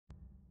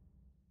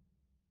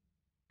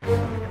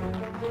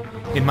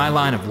In my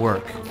line of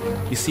work,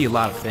 you see a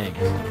lot of things.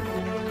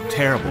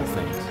 Terrible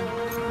things.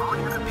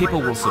 People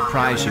will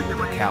surprise you with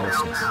their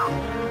callousness,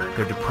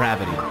 their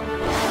depravity,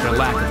 their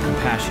lack of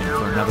compassion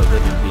for another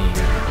living being.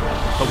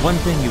 But one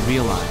thing you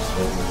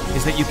realize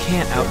is that you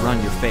can't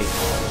outrun your fate.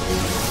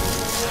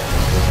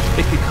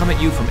 It could come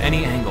at you from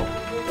any angle.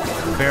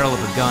 The barrel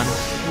of a gun,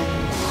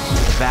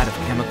 a vat of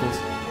chemicals,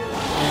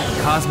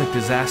 a cosmic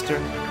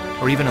disaster,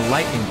 or even a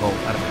lightning bolt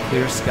out of a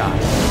clear sky.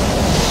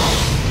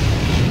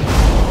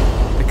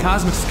 The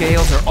cosmic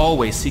scales are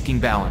always seeking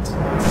balance.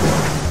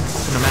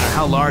 So no matter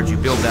how large you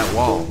build that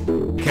wall,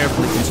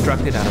 carefully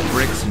constructed out of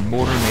bricks and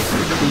mortar made from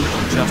the truth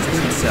and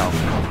justice itself,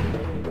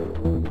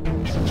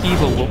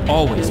 evil will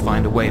always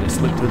find a way to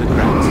slip through the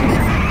cracks.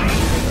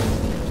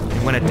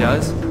 And when it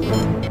does,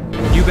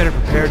 you better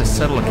prepare to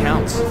settle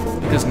accounts,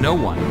 because no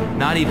one,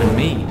 not even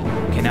me,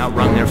 can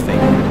outrun their fate.